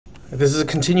This is a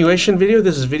continuation video.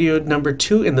 This is video number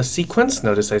 2 in the sequence.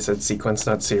 Notice I said sequence,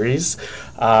 not series.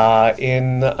 So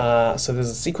there's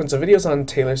a sequence of videos on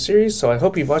Taylor series. So I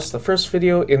hope you've watched the first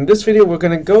video. In this video, we're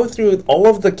going to go through all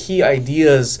of the key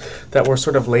ideas that were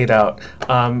sort of laid out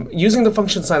using the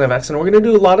function sin of x. And we're going to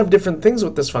do a lot of different things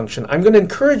with this function. I'm going to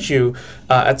encourage you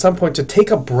at some point to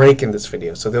take a break in this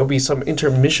video. So there'll be some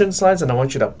intermission slides, and I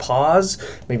want you to pause,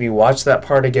 maybe watch that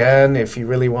part again if you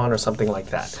really want, or something like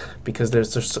that, because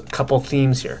there's just a couple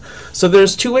themes here. So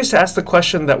there's two ways to ask the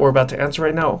question that we're about to answer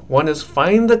right now. One is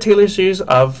find the Taylor series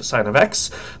of sin of x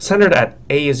centered at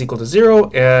a is equal to 0,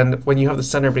 and when you have the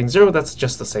center being 0, that's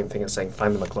just the same thing as saying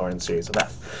find the Maclaurin series of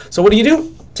f. So what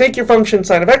do? Take your function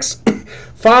sin of x,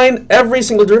 find every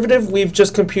single derivative. We've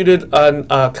just computed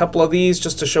a couple of these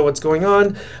just to show what's going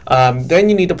on. Then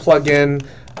you need to plug in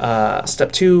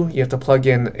step 2, you have to plug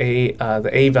in the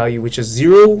a value, which is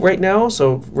 0 right now.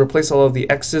 So replace all of the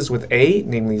x's with a,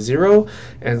 namely 0.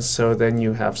 And so then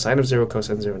you have sine of 0,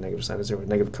 cosine 0, negative sine of 0,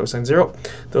 negative cosine 0.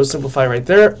 Those simplify right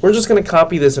there. We're just going to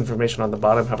copy this information on the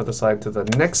bottom half of the slide to the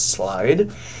next slide.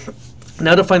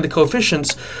 Now to find the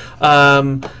coefficients,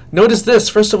 notice this.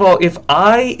 First of all, if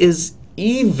I is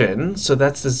even, so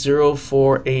that's the 0,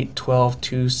 4, 8, 12,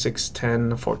 2, 6,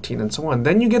 10, 14, and so on,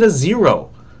 then you get a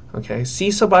 0. Okay,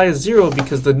 c sub I is 0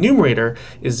 because the numerator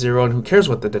is 0, and who cares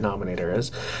what the denominator is.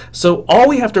 So all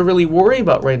we have to really worry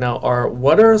about right now are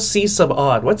what are c sub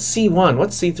odd, what's c1,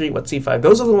 what's c3, what's c5.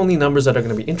 Those are the only numbers that are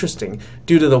going to be interesting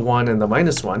due to the 1 and the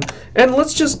minus 1. And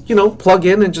let's just, plug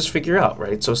in and just figure out,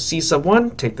 right? So c sub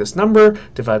 1, take this number,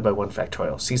 divide by 1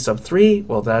 factorial. C sub 3,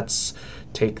 well, that's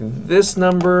take this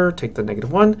number, take the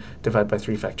negative 1, divide by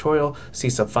 3 factorial. C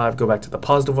sub 5, go back to the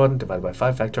positive 1, divide by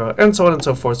 5 factorial, and so on and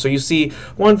so forth. So you see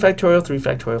 1 factorial, 3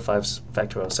 factorial, 5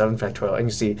 factorial, 7 factorial, and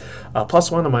you see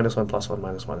plus 1, a minus 1, plus 1,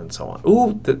 minus 1, and so on.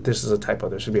 Ooh, this is a typo.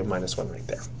 There should be a minus 1 right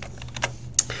there.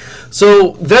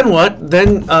 So then what?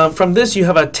 Then from this you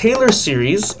have a Taylor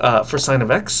series for sin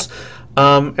of x.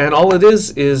 And all it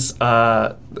is, this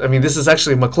is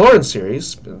actually a Maclaurin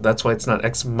series. That's why it's not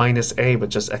x minus a, but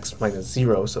just x minus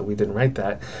 0, so we didn't write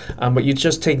that. But you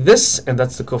just take this, and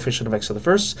that's the coefficient of x to the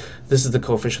first. This is the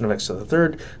coefficient of x to the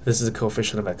third. This is the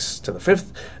coefficient of x to the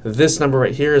fifth. This number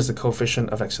right here is the coefficient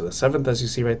of x to the seventh, as you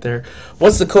see right there.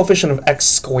 What's the coefficient of x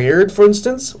squared, for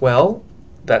instance? Well,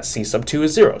 that c sub 2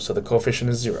 is 0, so the coefficient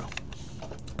is 0.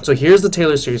 So here's the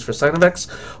Taylor series for sin of x.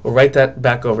 We'll write that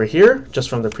back over here, just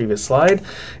from the previous slide.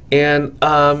 And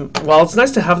while it's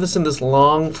nice to have this in this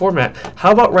long format,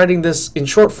 how about writing this in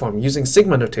short form using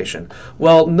sigma notation?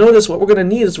 Well, notice what we're going to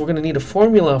need is we're going to need a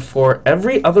formula for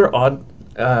every other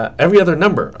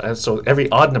number. So every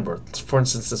odd number. For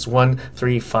instance, this 1,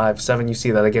 3, 5, 7. You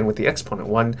see that again with the exponent,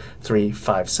 1, 3,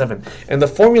 5, 7. And the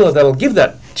formula that'll give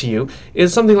that to you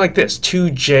is something like this,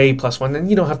 2j plus 1. And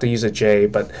you don't have to use a j,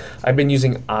 but I've been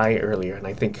using I earlier, and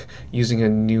I think using a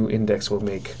new index will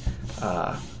make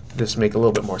this make a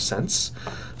little bit more sense.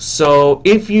 So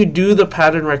if you do the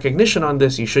pattern recognition on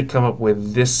this, you should come up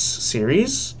with this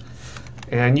series.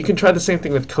 And you can try the same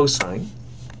thing with cosine.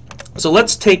 So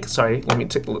let's take,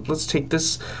 let's take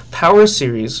this power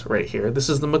series right here. This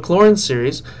is the Maclaurin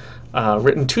series,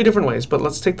 written two different ways, but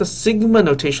let's take the sigma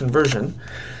notation version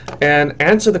and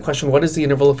answer the question, what is the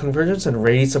interval of convergence and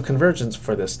radius of convergence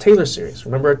for this Taylor series?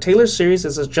 Remember, a Taylor series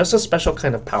is just a special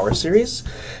kind of power series,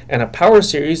 and a power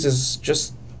series is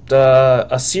just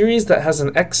a series that has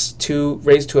an x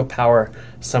raised to a power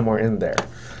somewhere in there.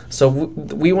 So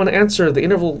we want to answer the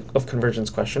interval of convergence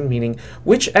question, meaning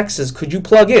which x's could you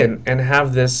plug in and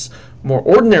have this more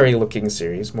ordinary looking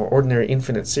series, more ordinary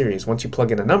infinite series. Once you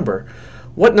plug in a number,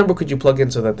 what number could you plug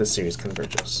in so that this series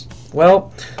converges?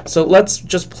 Well, so let's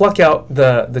just pluck out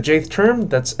the jth term.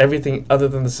 That's everything other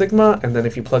than the sigma. And then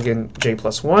if you plug in j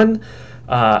plus 1,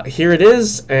 here it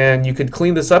is. And you could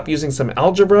clean this up using some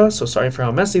algebra. So sorry for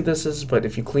how messy this is, but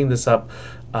if you clean this up,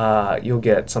 you'll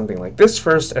get something like this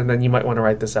first, and then you might want to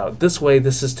write this out this way.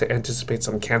 This is to anticipate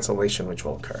some cancellation which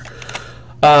will occur.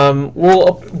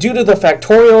 Due to the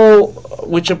factorial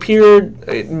which appeared,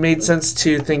 it made sense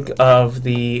to think of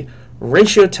the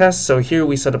ratio test. So here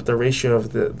we set up the ratio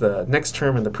of the next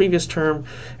term and the previous term,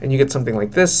 and you get something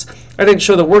like this. I didn't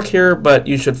show the work here, but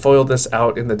you should FOIL this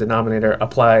out in the denominator.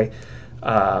 Apply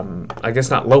I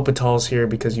guess not L'Hopital's here,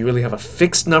 because you really have a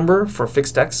fixed number for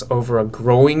fixed x over a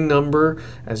growing number.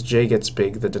 As j gets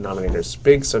big, the denominator is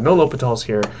big, so no L'Hopital's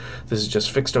here. This is just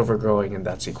fixed over growing, and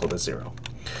that's equal to 0.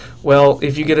 Well,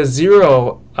 if you get a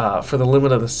 0 for the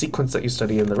limit of the sequence that you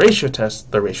study in the ratio test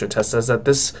says that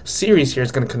this series here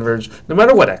is going to converge no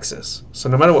matter what x is. So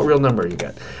no matter what real number you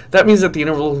get. That means that the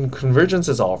interval of convergence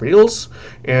is all reals,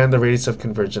 and the radius of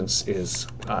convergence is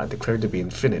declared to be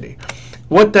infinity.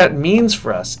 What that means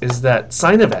for us is that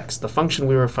sine of x, the function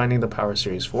we were finding the power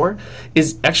series for,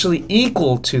 is actually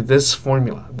equal to this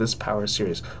formula, this power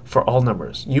series, for all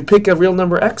numbers. You pick a real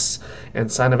number x, and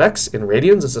sine of x in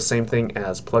radians is the same thing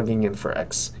as plugging in for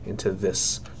x into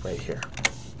this right here.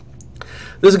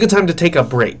 This is a good time to take a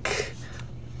break.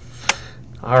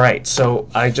 Alright, so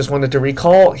I just wanted to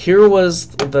recall, here was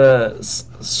the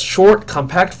short,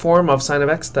 compact form of sine of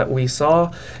x that we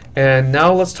saw, and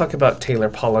now let's talk about Taylor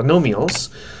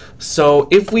polynomials. So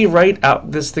if we write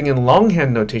out this thing in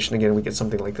longhand notation again, we get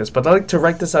something like this, but I like to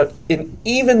write this out in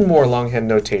even more longhand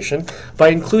notation by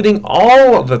including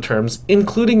all of the terms,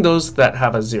 including those that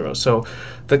have a 0. So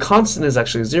the constant is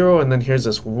actually 0, and then here's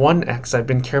this 1x. I've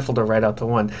been careful to write out the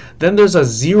 1. Then there's a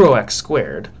 0x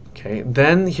squared. Okay,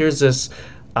 then here's this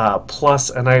plus,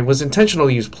 and I was intentional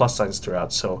to use plus signs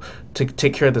throughout, so to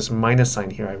take care of this minus sign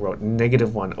here, I wrote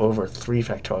 -1 over 3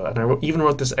 factorial, and I even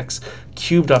wrote this x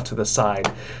cubed off to the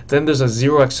side. Then there's a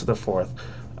 0x to the 4th,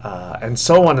 and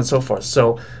so on and so forth.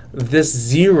 So this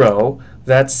 0,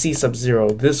 that's c sub 0.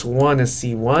 This 1 is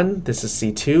c1, this is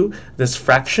c2. This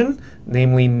fraction,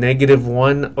 namely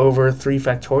 -1 over 3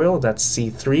 factorial, that's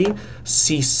c3.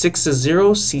 c6 is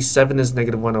 0, c7 is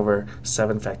 -1 over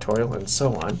 7 factorial, and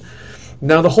so on.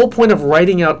 Now the whole point of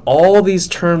writing out all these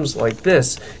terms like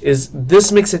this is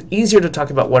this makes it easier to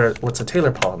talk about what's a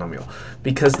Taylor polynomial,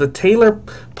 because the Taylor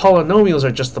polynomials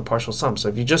are just the partial sum. So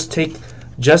if you just take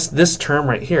just this term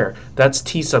right here, that's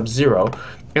t sub 0.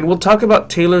 And we'll talk about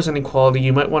Taylor's inequality.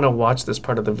 You might want to watch this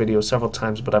part of the video several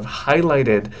times, but I've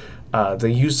highlighted the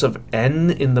use of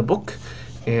n in the book.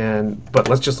 But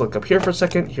let's just look up here for a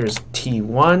second. Here's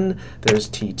T1, there's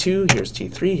T2, here's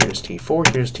T3, here's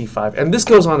T4, here's T5, and this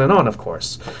goes on and on, of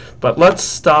course. But let's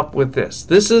stop with this.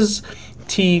 This is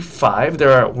T5.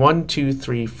 There are 1, 2,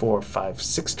 3, 4, 5,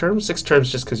 6 terms. 6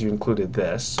 terms just because you included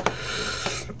this.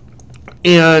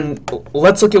 And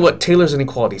let's look at what Taylor's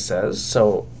inequality says.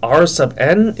 So R sub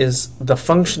n is the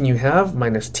function you have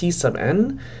minus T sub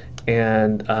n.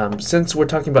 And since we're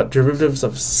talking about derivatives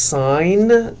of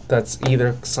sine, that's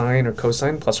either sine or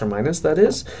cosine, plus or minus, that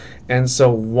is. And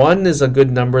so 1 is a good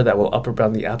number that will upper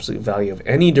bound the absolute value of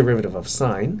any derivative of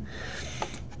sine.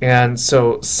 And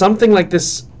so something like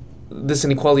this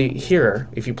inequality here,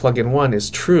 if you plug in 1,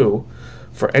 is true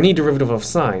for any derivative of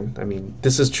sine. I mean,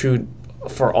 this is true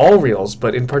for all reals,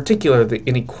 but in particular the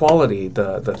inequality,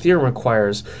 the theorem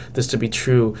requires this to be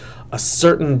true a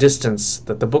certain distance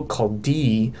that the book called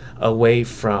d away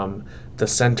from the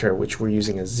center, which we're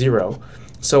using as 0.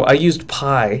 So I used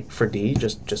pi for d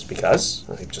just because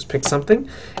I just picked something.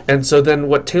 And so then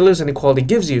what Taylor's inequality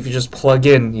gives you, if you just plug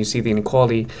in, you see the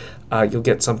inequality, you'll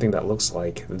get something that looks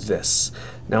like this.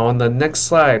 Now on the next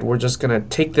slide, we're just going to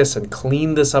take this and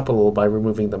clean this up a little by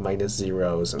removing the minus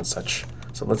zeros and such.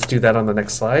 So let's do that on the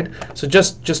next slide. So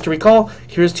just to recall,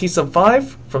 here's t sub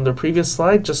 5 from the previous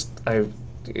slide. I've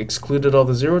excluded all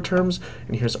the 0 terms,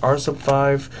 and here's r sub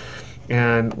 5.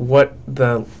 And what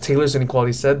the Taylor's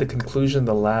inequality said, the conclusion,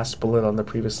 the last bullet on the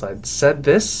previous slide, said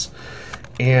this.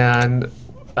 And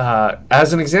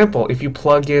as an example, if you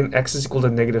plug in x is equal to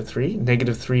 -3,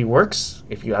 -3 works.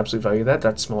 If you absolute value that,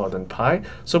 that's smaller than pi.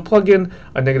 So plug in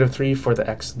a -3 for the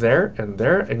x there,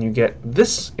 and you get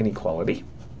this inequality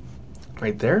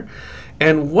right there.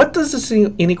 And what does this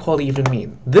inequality even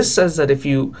mean? This says that if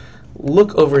you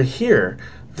look over here,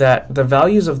 that the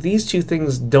values of these two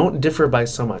things don't differ by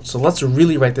so much. So let's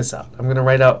really write this out. I'm going to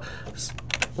write out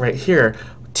right here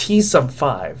t sub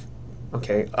 5,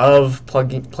 okay, of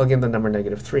plug in the number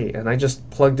 -3, and I just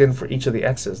plugged in for each of the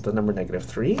x's the number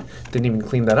 -3. Didn't even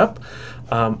clean that up.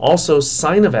 Also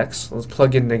sine of x, let's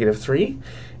plug in -3,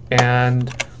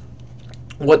 and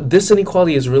what this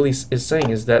inequality is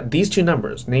saying is that these two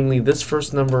numbers, namely this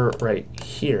first number right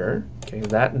here, okay,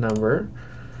 that number,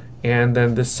 and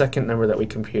then this second number that we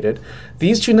computed,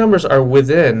 these two numbers are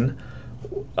within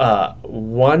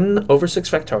 1 over 6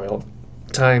 factorial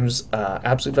times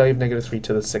absolute value of -3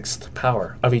 to the 6th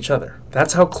power of each other.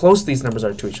 That's how close these numbers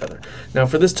are to each other. Now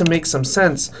for this to make some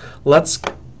sense, let's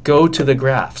go to the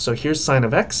graph. So here's sine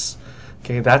of x.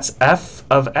 Okay, that's f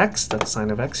of x, that's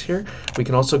sine of x here. We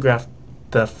can also graph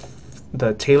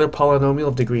the Taylor polynomial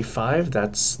of degree 5,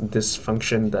 that's this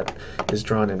function that is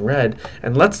drawn in red.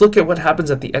 And let's look at what happens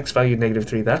at the x value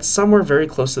 -3. That's somewhere very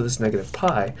close to this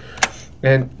 -pi.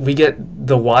 And we get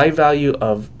the y value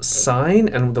of sine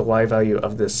and the y value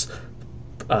of this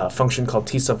function called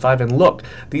t sub 5, and look,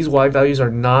 these y values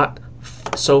are not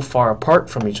so far apart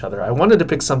from each other. I wanted to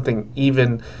pick something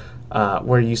even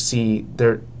where you see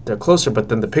they're closer, but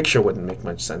then the picture wouldn't make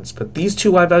much sense. But these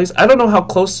two y values, I don't know how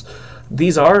close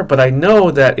these are, but I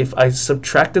know that if I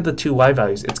subtracted the two y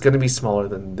values, it's going to be smaller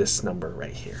than this number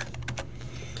right here.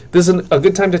 This is a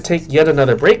good time to take yet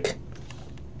another break.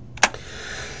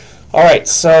 All right,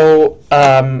 so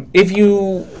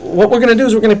what we're going to do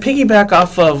is we're going to piggyback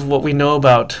off of what we know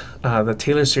about the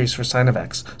Taylor series for sine of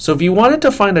x. So if you wanted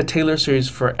to find a Taylor series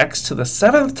for x to the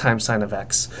 7th times sine of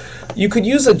x, you could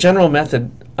use a general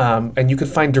method and you could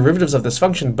find derivatives of this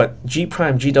function, but g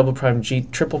prime, g double prime, g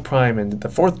triple prime, and the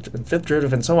 4th and 5th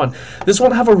derivative and so on, this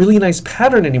won't have a really nice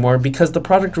pattern anymore because the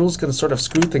product rule is going to sort of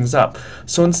screw things up.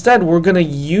 So instead, we're going to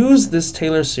use this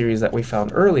Taylor series that we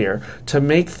found earlier to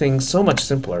make things so much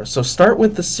simpler. So start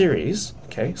with the series,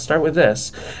 okay, start with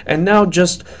this, and now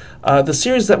just the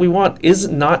series that we want is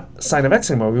not sine of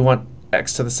x anymore. We want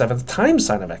x to the 7th times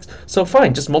sine of x. So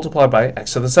fine, just multiply by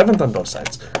x to the 7th on both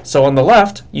sides. So on the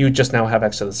left, you just now have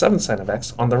x to the 7th sine of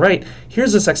x. On the right,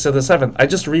 here's this x to the 7th. I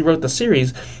just rewrote the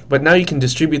series, but now you can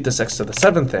distribute this x to the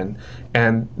 7th in,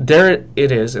 and there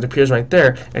it is. It appears right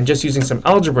there. And just using some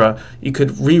algebra, you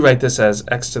could rewrite this as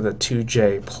x to the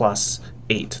 2j plus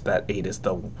 8. That 8 is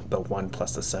the 1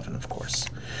 plus the 7, of course.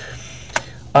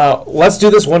 Let's do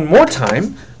this one more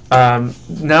time.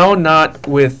 Now not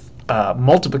with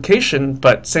multiplication,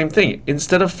 but same thing.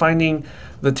 Instead of finding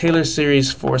the Taylor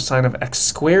series for sine of x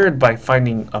squared by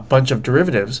finding a bunch of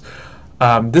derivatives,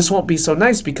 this won't be so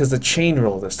nice because the chain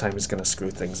rule this time is going to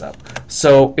screw things up.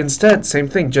 So instead, same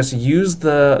thing, just use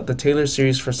the Taylor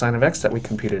series for sine of x that we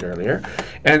computed earlier,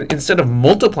 and instead of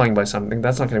multiplying by something,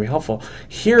 that's not going to be helpful.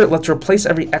 Here, let's replace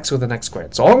every x with an x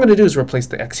squared. So all I'm going to do is replace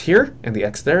the x here and the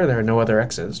x there. There are no other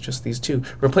x's, just these two.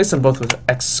 Replace them both with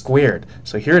x squared.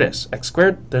 So here it is, x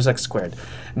squared, there's x squared.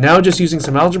 Now just using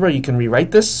some algebra, you can rewrite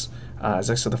this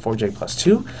as x to the 4j plus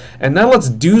 2. And now let's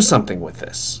do something with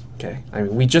this. Okay, I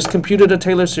mean, we just computed a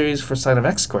Taylor series for sine of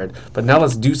x squared, but now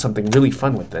let's do something really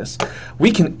fun with this.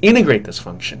 We can integrate this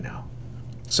function now.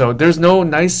 So there's no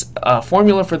nice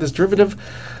formula for this derivative.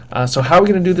 So how are we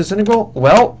going to do this integral?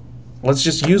 Well, let's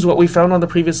just use what we found on the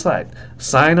previous slide.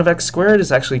 Sine of x squared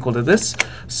is actually equal to this.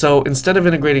 So instead of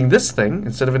integrating this thing,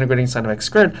 instead of integrating sine of x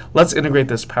squared, let's integrate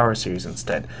this power series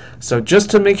instead. So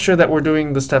just to make sure that we're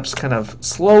doing the steps kind of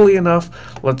slowly enough,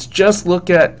 let's just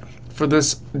look at, for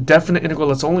this definite integral,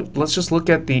 let's just look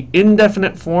at the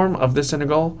indefinite form of this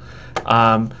integral,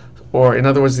 or in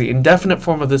other words, the indefinite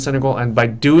form of this integral. And by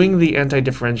doing the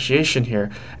anti-differentiation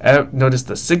here, notice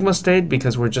the sigma stayed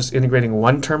because we're just integrating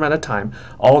one term at a time.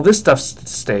 All this stuff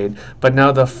stayed, but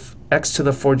now the x to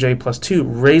the 4j plus 2,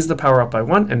 raise the power up by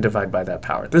 1 and divide by that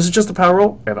power. This is just the power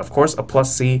rule, and of course a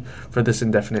plus c for this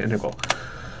indefinite integral.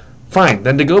 Fine,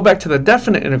 then to go back to the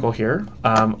definite integral here,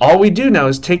 all we do now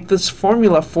is take this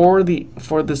formula for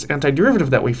this antiderivative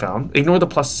that we found, ignore the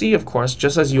plus c, of course,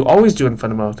 just as you always do in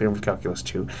Fundamental Theorem of Calculus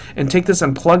 2, and take this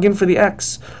and plug in for the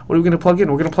x. What are we going to plug in?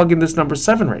 We're going to plug in this number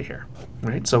 7 right here.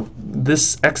 Right? So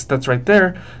this x that's right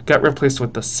there got replaced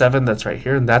with the 7 that's right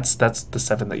here, and that's the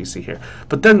 7 that you see here.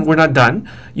 But then we're not done.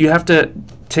 You have to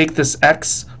take this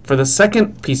x for the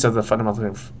second piece of the Fundamental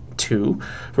Theorem of 2,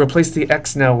 replace the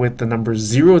x now with the number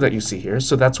 0 that you see here,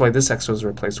 so that's why this x was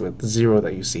replaced with 0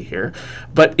 that you see here.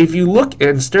 But if you look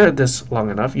and stare at this long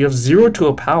enough, you have 0 to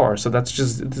a power, so that's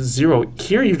just 0.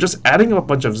 Here you're just adding up a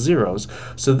bunch of zeros,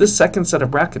 so this second set of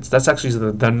brackets, that's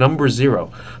actually the number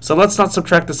 0. So let's not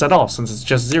subtract this at all, since it's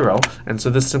just 0, and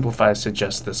so this simplifies to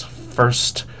just this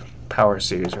first power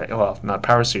series, right? Well, not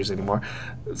power series anymore.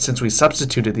 Since we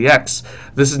substituted the x,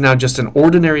 this is now just an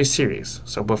ordinary series.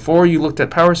 So before you looked at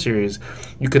power series,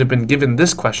 you could have been given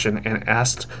this question and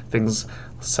asked things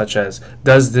such as,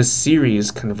 does this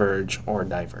series converge or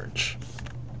diverge?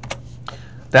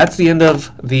 That's the end of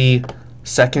the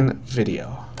second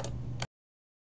video.